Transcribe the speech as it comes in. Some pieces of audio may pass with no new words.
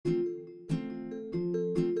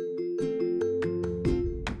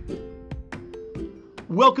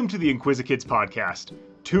Welcome to the Inquisikids podcast.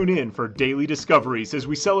 Tune in for daily discoveries as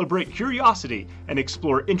we celebrate curiosity and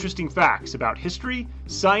explore interesting facts about history,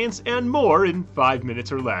 science, and more in 5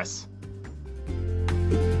 minutes or less.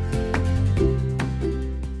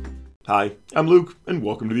 Hi, I'm Luke, and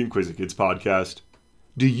welcome to the Inquisikids podcast.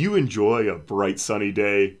 Do you enjoy a bright sunny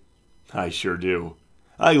day? I sure do.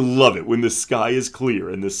 I love it when the sky is clear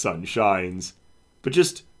and the sun shines. But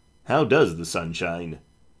just how does the sun shine?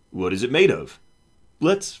 What is it made of?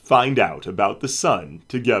 Let's find out about the sun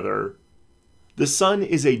together. The sun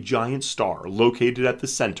is a giant star located at the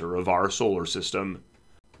center of our solar system.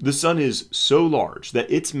 The sun is so large that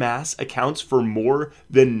its mass accounts for more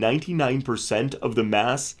than 99% of the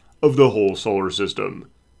mass of the whole solar system.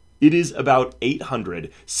 It is about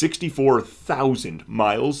 864,000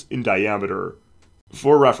 miles in diameter.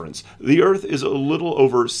 For reference, the Earth is a little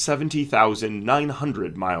over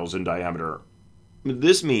 70,900 miles in diameter.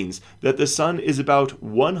 This means that the sun is about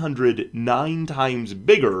 109 times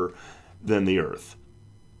bigger than the Earth.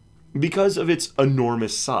 Because of its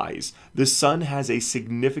enormous size, the sun has a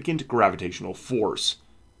significant gravitational force.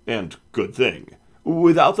 And good thing.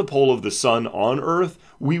 Without the pull of the sun on Earth,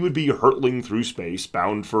 we would be hurtling through space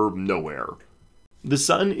bound for nowhere. The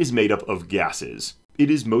sun is made up of gases.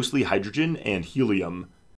 It is mostly hydrogen and helium.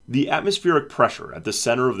 The atmospheric pressure at the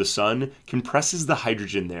center of the sun compresses the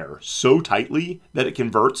hydrogen there so tightly that it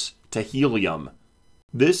converts to helium.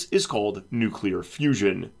 This is called nuclear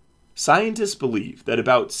fusion. Scientists believe that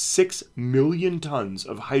about 6 million tons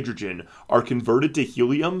of hydrogen are converted to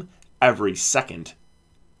helium every second.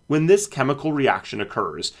 When this chemical reaction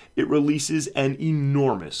occurs, it releases an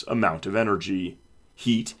enormous amount of energy.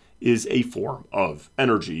 Heat is a form of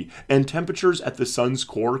energy, and temperatures at the sun's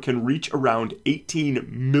core can reach around 18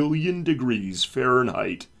 million degrees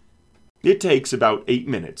Fahrenheit. It takes about 8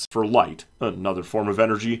 minutes for light, another form of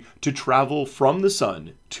energy, to travel from the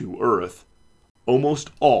sun to Earth.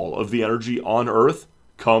 Almost all of the energy on Earth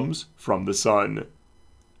comes from the sun.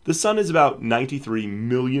 The sun is about 93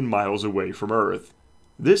 million miles away from Earth.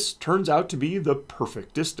 This turns out to be the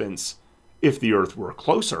perfect distance. If the Earth were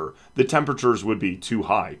closer, the temperatures would be too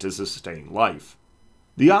high to sustain life.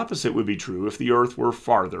 The opposite would be true if the Earth were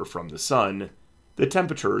farther from the sun. The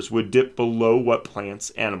temperatures would dip below what plants,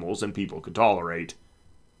 animals, and people could tolerate.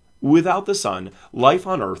 Without the sun, life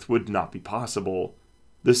on Earth would not be possible.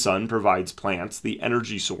 The sun provides plants the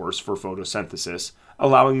energy source for photosynthesis,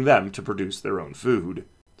 allowing them to produce their own food.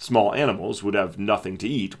 Small animals would have nothing to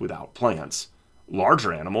eat without plants.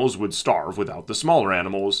 Larger animals would starve without the smaller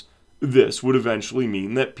animals. This would eventually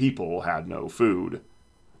mean that people had no food.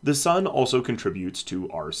 The sun also contributes to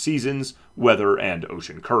our seasons, weather, and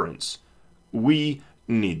ocean currents. We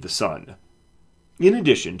need the sun. In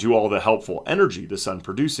addition to all the helpful energy the sun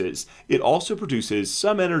produces, it also produces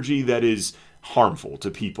some energy that is harmful to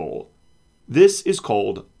people. This is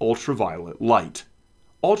called ultraviolet light.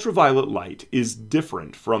 Ultraviolet light is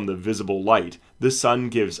different from the visible light the sun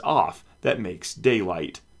gives off that makes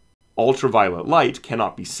daylight. Ultraviolet light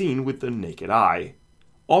cannot be seen with the naked eye.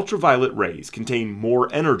 Ultraviolet rays contain more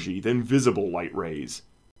energy than visible light rays.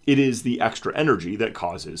 It is the extra energy that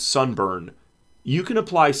causes sunburn. You can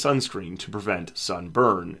apply sunscreen to prevent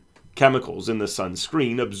sunburn. Chemicals in the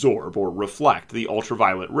sunscreen absorb or reflect the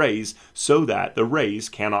ultraviolet rays so that the rays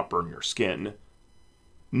cannot burn your skin.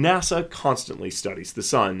 NASA constantly studies the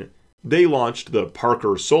sun. They launched the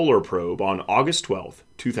Parker Solar Probe on August 12,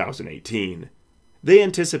 2018. They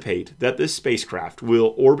anticipate that this spacecraft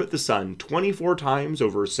will orbit the sun 24 times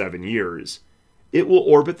over 7 years. It will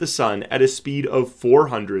orbit the sun at a speed of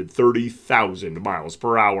 430,000 miles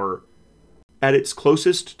per hour. At its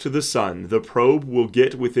closest to the sun, the probe will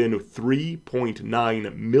get within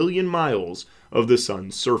 3.9 million miles of the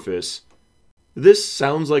sun's surface. This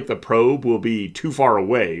sounds like the probe will be too far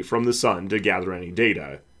away from the sun to gather any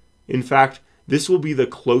data. In fact, this will be the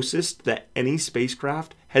closest that any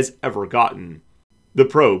spacecraft has ever gotten. The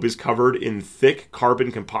probe is covered in thick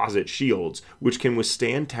carbon composite shields, which can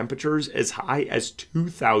withstand temperatures as high as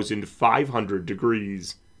 2,500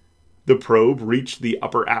 degrees. The probe reached the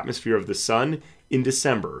upper atmosphere of the sun in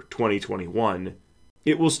December 2021.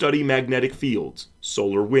 It will study magnetic fields,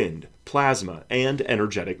 solar wind, plasma, and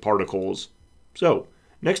energetic particles. So,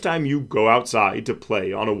 next time you go outside to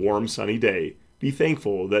play on a warm, sunny day, be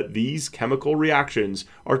thankful that these chemical reactions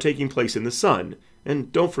are taking place in the sun,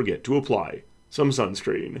 and don't forget to apply some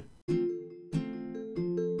sunscreen.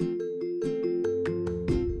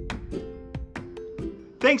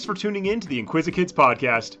 Thanks for tuning in to the Inquisikids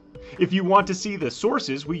podcast. If you want to see the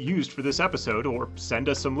sources we used for this episode or send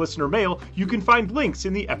us some listener mail, you can find links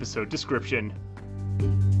in the episode description.